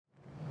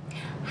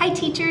Hi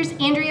teachers,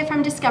 Andrea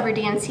from Discover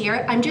Dance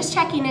here. I'm just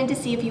checking in to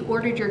see if you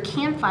ordered your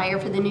campfire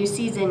for the new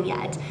season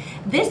yet.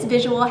 This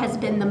visual has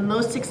been the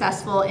most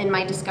successful in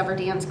my Discover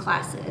Dance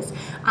classes.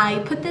 I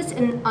put this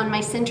on my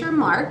center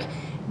mark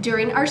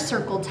during our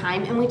circle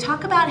time, and we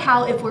talk about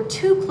how if we're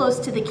too close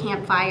to the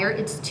campfire,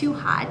 it's too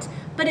hot,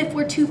 but if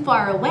we're too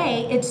far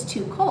away, it's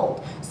too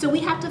cold. So we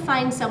have to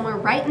find somewhere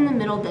right in the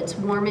middle that's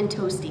warm and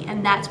toasty,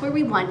 and that's where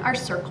we want our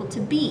circle to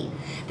be.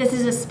 This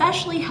is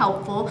especially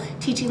helpful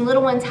teaching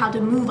little ones how to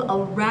move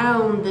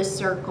around the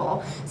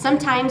circle.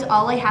 Sometimes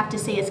all I have to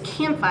say is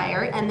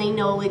campfire, and they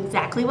know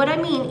exactly what I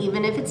mean,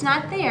 even if it's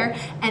not there,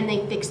 and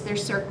they fix their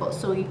circle.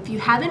 So if you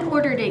haven't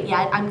ordered it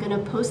yet, I'm gonna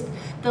post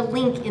the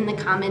link in the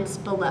comments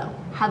below.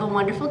 Have a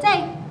wonderful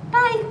day.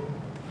 Bye.